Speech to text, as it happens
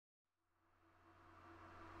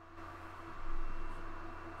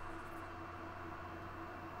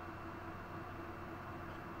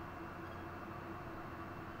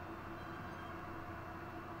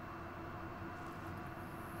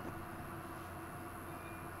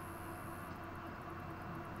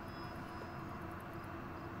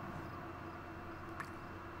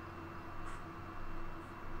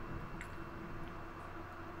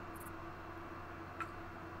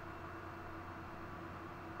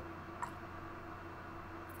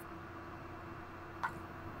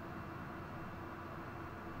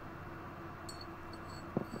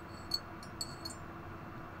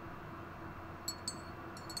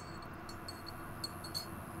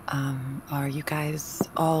Are you guys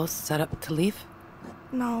all set up to leave?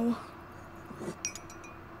 No.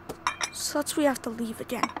 Such we have to leave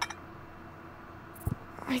again.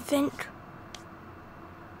 I think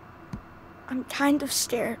I'm kind of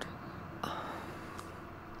scared.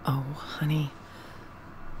 Oh, honey.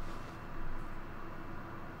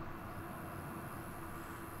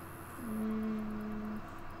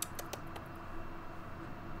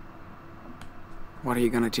 What are you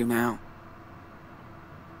gonna do now?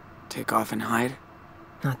 Take off and hide?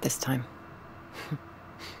 Not this time.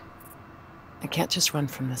 I can't just run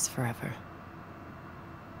from this forever.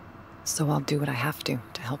 So I'll do what I have to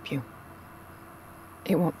help you.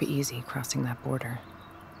 It won't be easy crossing that border.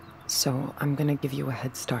 So I'm gonna give you a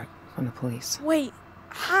head start from the police. Wait,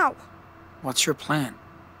 how? What's your plan?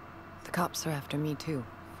 The cops are after me too,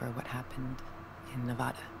 for what happened in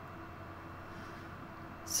Nevada.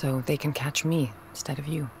 So they can catch me instead of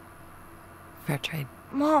you. Fair trade.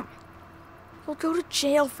 Mom, we'll go to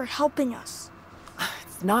jail for helping us.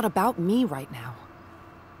 It's not about me right now.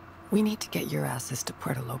 We need to get your asses to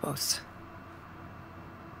Puerto Lobos.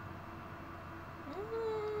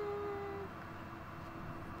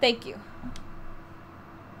 Thank you.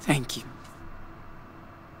 Thank you.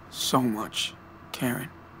 So much, Karen.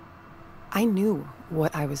 I knew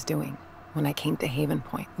what I was doing when I came to Haven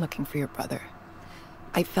Point looking for your brother.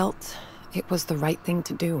 I felt it was the right thing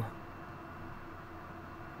to do.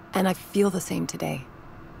 And I feel the same today.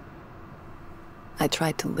 I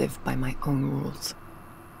tried to live by my own rules,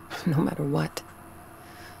 no matter what.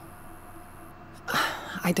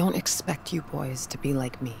 I don't expect you boys to be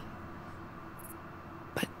like me.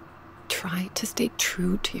 But try to stay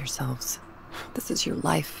true to yourselves. This is your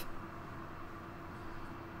life.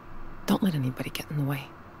 Don't let anybody get in the way.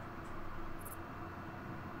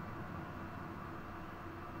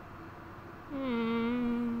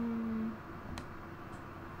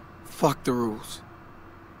 Fuck the rules.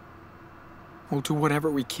 We'll do whatever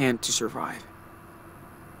we can to survive.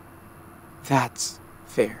 That's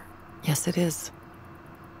fair. Yes, it is.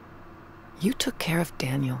 You took care of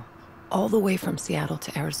Daniel, all the way from Seattle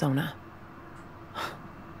to Arizona.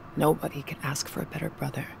 Nobody could ask for a better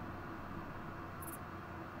brother.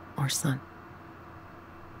 Or son.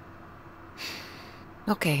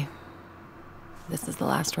 Okay. This is the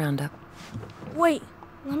last roundup. Wait,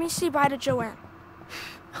 let me say bye to Joanne.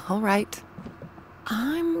 All right.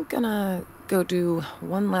 I'm gonna go do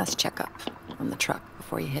one last checkup on the truck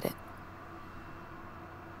before you hit it.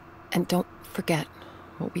 And don't forget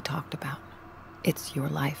what we talked about. It's your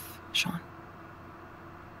life, Sean.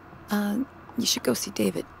 You should go see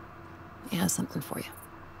David. He has something for you.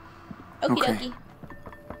 Okie Okay.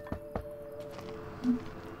 dokie.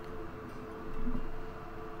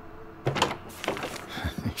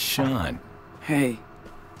 Sean. Hey.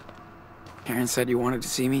 Karen said you wanted to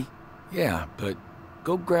see me? Yeah, but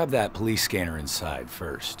go grab that police scanner inside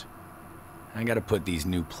first. I gotta put these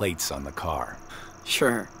new plates on the car.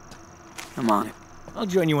 Sure. I'm on it. I'll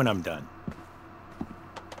join you when I'm done.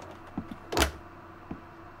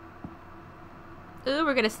 Ooh,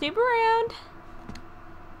 we're gonna snoop around.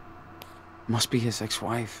 Must be his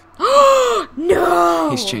ex-wife. No!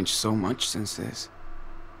 He's changed so much since this.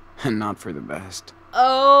 And not for the best.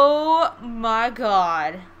 Oh my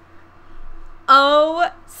god. Oh,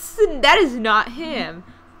 that is not him.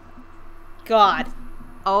 God.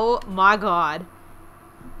 Oh my god.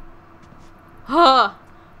 Huh.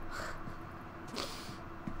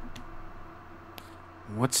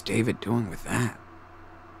 What's David doing with that?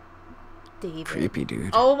 David. Creepy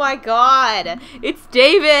dude. Oh my god. It's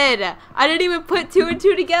David. I didn't even put two and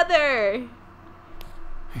two together.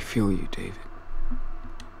 I feel you, David.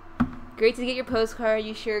 Great to get your postcard.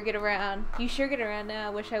 You sure get around. You sure get around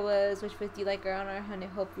now. Wish I was. Wish with you like around our honey.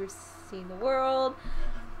 Hope you're seeing the world.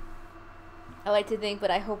 I like to think,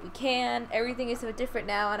 but I hope we can. Everything is so different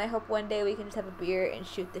now, and I hope one day we can just have a beer and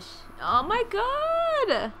shoot the oh my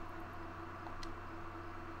god!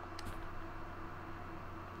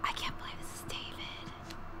 I can't believe this is David.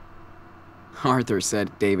 Arthur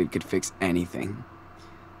said David could fix anything.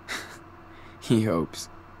 He hopes.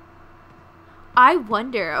 I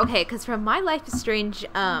wonder, okay, because from My Life is Strange,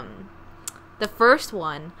 the first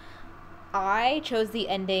one, I chose the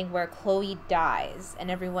ending where Chloe dies and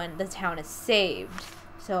everyone, the town is saved.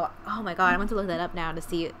 So, oh my god, I want to look that up now to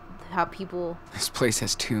see how people... This place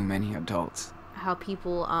has too many adults. How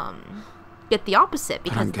people, get the opposite,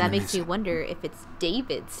 because that makes me it. wonder if it's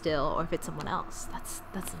David still or if it's someone else. That's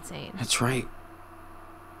insane. That's right.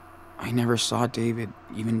 I never saw David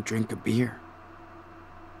even drink a beer.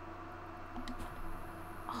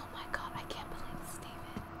 Oh my god, I can't believe it's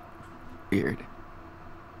David. Weird.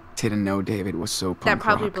 Didn't know David was so punk That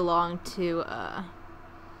probably rock. belonged to,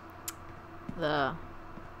 the...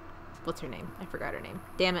 What's her name? I forgot her name.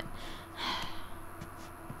 Damn it.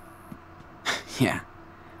 Yeah.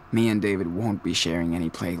 Me and David won't be sharing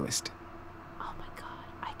any playlist. Oh my god,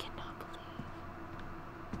 I cannot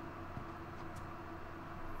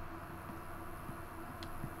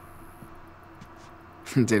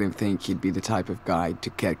believe. Didn't think he'd be the type of guy to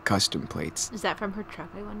get custom plates. Is that from her truck,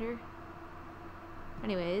 I wonder?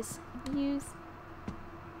 Anyways, news.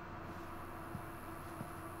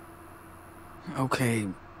 Okay.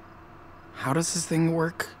 How does this thing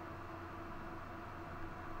work?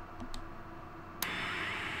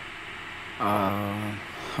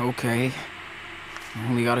 Okay.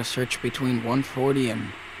 Only gotta search between 140 and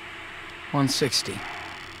 160.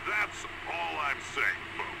 That's all I'm saying,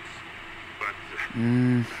 folks. But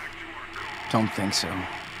Don't think so.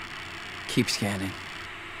 Keep scanning.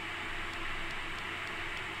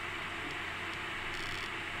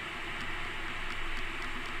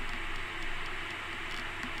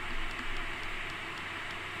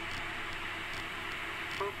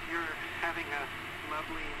 hope you're having a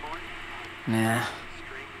lovely morning. Nah,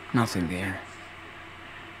 String nothing there.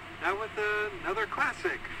 Now with another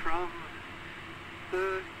classic from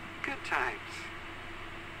the good times.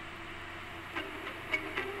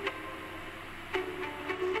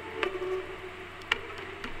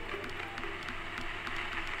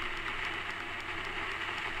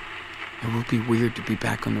 It will be weird to be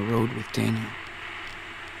back on the road with Daniel.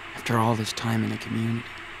 After all this time in the community.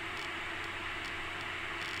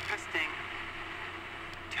 Testing.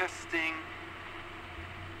 Testing.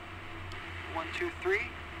 1, 2, 3.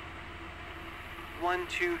 1,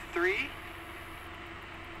 2, 3.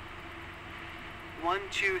 1,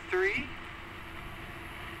 2, 3.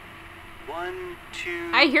 1,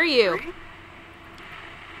 2. I hear you. 3.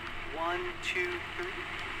 1, 2, 3.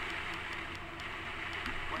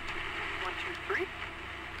 1, 2, 3.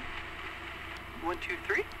 1, 2,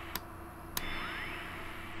 3.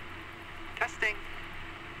 Testing.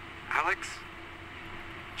 Alex?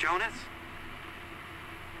 Jonas?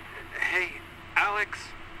 Hey, Alex?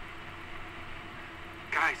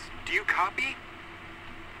 Guys, do you copy?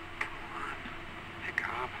 Come on, pick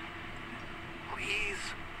up. Please.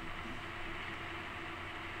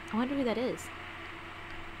 I wonder who that is.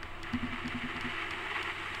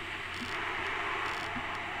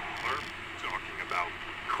 We're talking about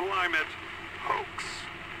climate hoax.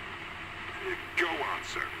 Go on,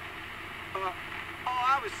 sir. All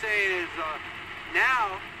I was saying is,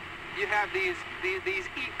 now you have these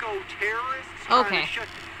eco-terrorists trying Okay. to shut...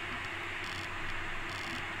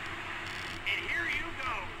 And here you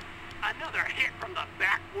go. Another hit from the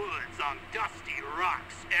backwoods on Dusty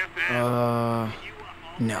Rocks FM. You up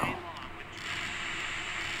all no. day long with-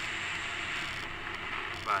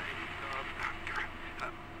 Bye.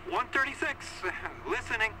 136,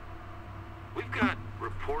 listening. We've got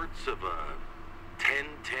reports of a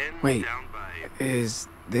 1010 Wait, down by is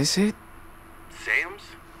this it? Sam's?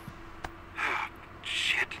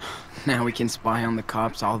 Shit. Now we can spy on the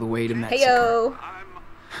cops all the way to Mexico. Heyo!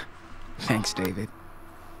 Thanks, David.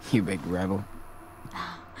 You big rebel.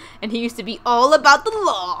 And he used to be all about the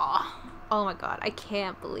law. Oh my god, I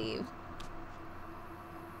can't believe.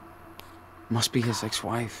 Must be his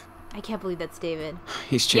ex-wife. I can't believe that's David.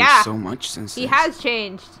 He's changed Yeah. so much since He this. has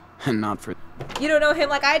changed. And not for... You don't know him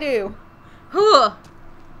like I do. Whew.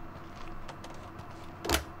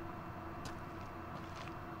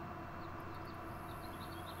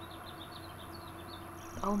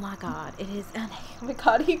 Oh my god, it is. Oh my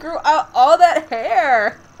god, he grew out all that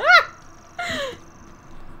hair.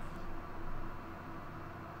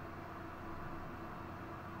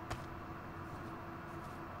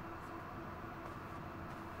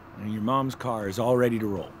 And your mom's car is all ready to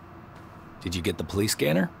roll. Did you get the police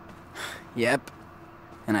scanner? Yep.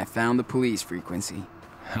 And I found the police frequency.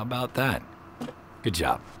 How about that? Good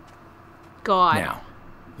job. God. Now,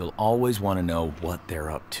 you'll always want to know what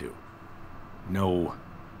they're up to. No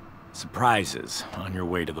surprises on your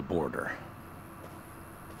way to the border.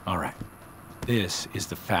 All right. This is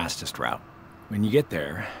the fastest route. When you get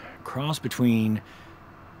there, cross between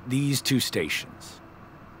these two stations.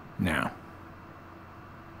 Now,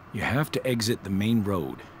 you have to exit the main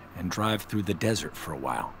road and drive through the desert for a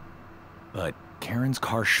while. But Karen's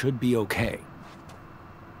car should be okay.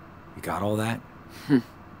 You got all that?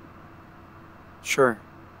 Sure.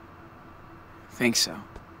 Think so.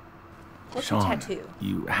 What's Sean, the tattoo?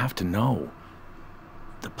 you have to know.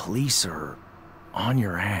 The police are on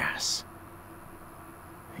your ass.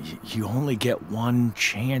 You only get one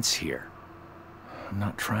chance here. I'm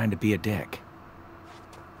not trying to be a dick.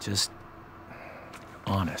 Just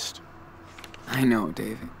honest. I know,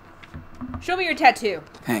 David. Show me your tattoo.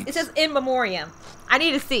 Thanks. It says in memoriam. I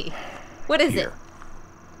need to see. What is Here.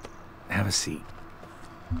 it? Have a seat.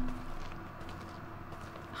 Oh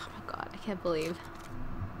my god, I can't believe.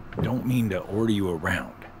 Don't mean to order you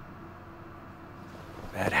around.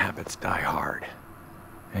 Bad habits die hard.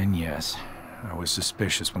 And yes, I was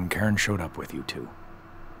suspicious when Karen showed up with you two.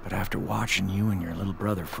 But after watching you and your little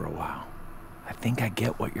brother for a while, I think I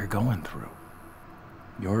get what you're going through.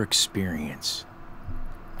 Your experience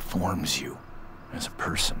forms you as a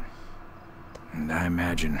person. And I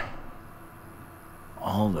imagine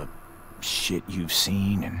all the shit you've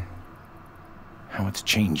seen and how it's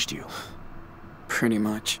changed you. Pretty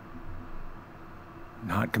much.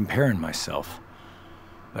 Not comparing myself,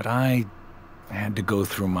 but I had to go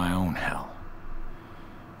through my own hell.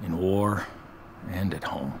 In war and at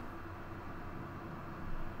home.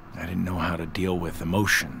 I didn't know how to deal with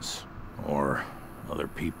emotions or other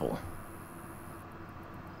people.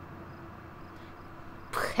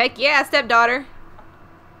 Heck yeah, stepdaughter.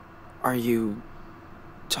 Are you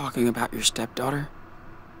talking about your stepdaughter?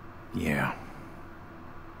 Yeah.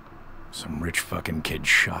 Some rich fucking kid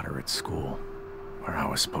shot her at school, where I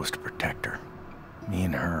was supposed to protect her. Me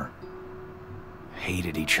and her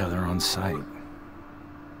hated each other on sight.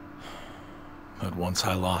 But once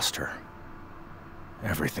I lost her,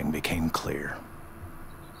 everything became clear.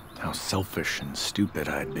 How selfish and stupid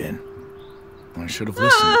I'd been. I should have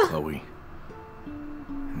listened to Chloe.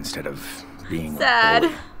 Instead of being Sad. a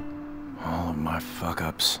bully. All of my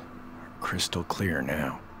fuck-ups are crystal clear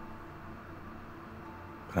now.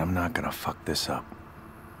 But I'm not gonna fuck this up.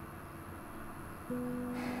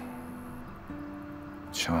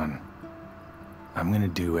 Sean, I'm gonna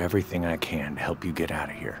do everything I can to help you get out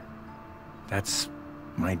of here. That's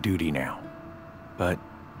my duty now. But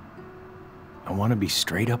I want to be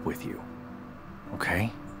straight up with you,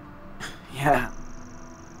 okay? Yeah,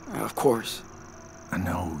 of course. I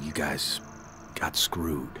know you guys got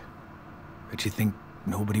screwed, but you think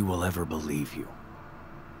nobody will ever believe you.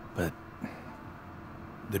 But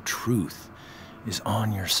the truth is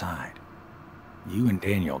on your side. You and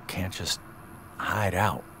Daniel can't just hide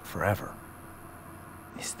out forever.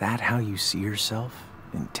 Is that how you see yourself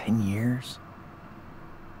in 10 years?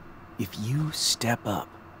 If you step up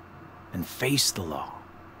and face the law,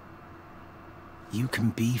 you can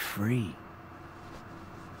be free.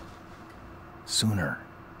 Sooner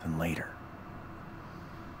than later.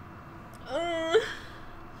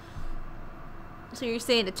 So you're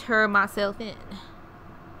saying to turn myself in?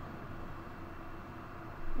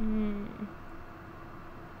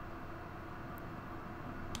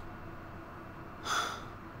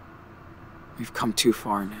 We've come too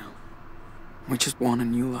far now. We just want a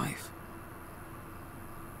new life.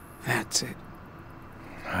 That's it.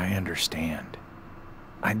 I understand.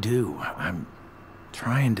 I do. I'm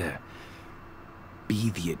trying to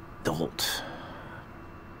be the adult.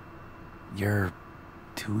 You're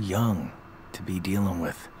too young to be dealing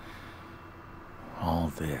with all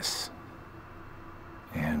this.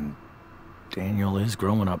 And Daniel is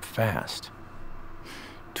growing up fast.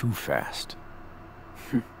 Too fast.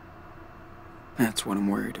 That's what I'm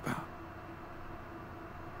worried about.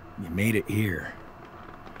 You made it here.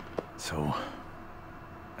 So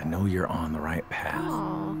I know you're on the right path.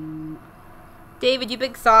 Aw. David, you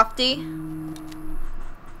big softy.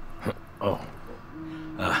 Oh.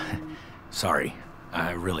 Sorry.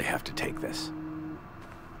 I really have to take this.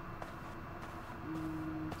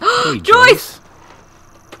 Hey, Joyce!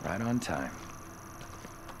 Right on time.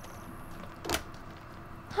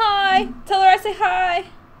 Hi! Tell her I say hi!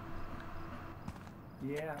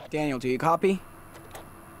 Yeah. Daniel, do you copy?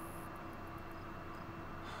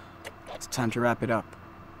 It's time to wrap it up.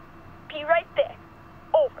 Be right there.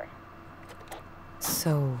 Over.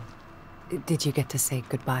 So, did you get to say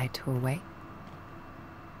goodbye to Away?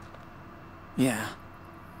 Yeah.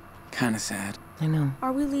 Kinda sad. I know.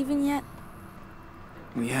 Are we leaving yet?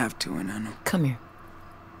 We have to, and I know. Come here.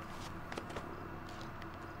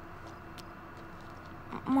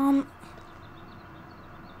 Mom,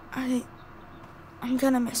 I'm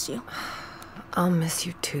gonna miss you. I'll miss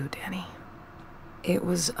you too, Danny. It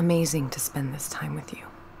was amazing to spend this time with you.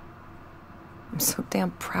 I'm so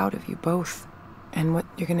damn proud of you both and what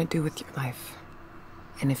you're gonna do with your life.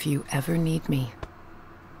 And if you ever need me,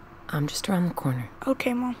 I'm just around the corner.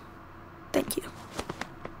 Okay, Mom. Thank you.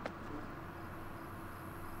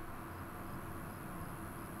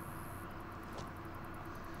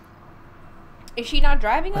 Is she not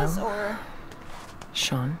driving us, Well. or...?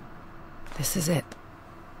 Sean, this is it.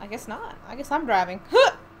 I guess not. I guess I'm driving.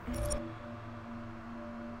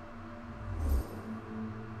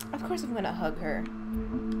 Of course I'm gonna hug her.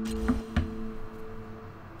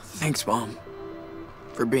 Thanks, Mom,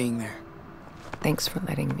 for being there. Thanks for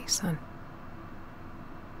letting me, son.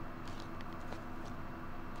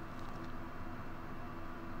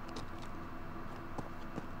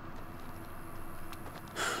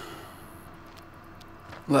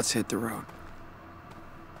 Let's hit the road.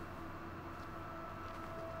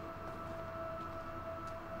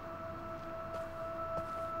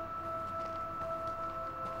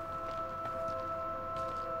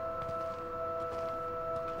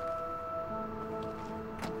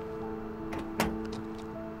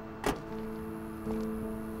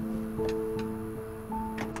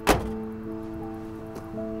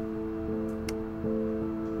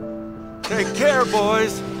 Take care,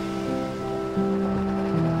 boys.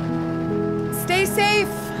 Stay safe!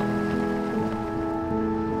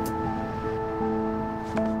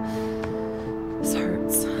 This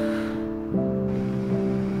hurts.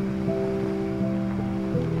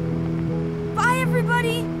 Bye,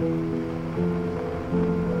 everybody!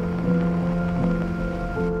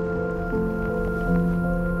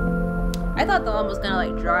 I thought the mom was gonna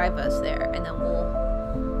like drive us there, and then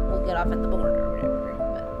we'll get off at the border or whatever.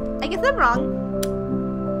 But I guess I'm wrong.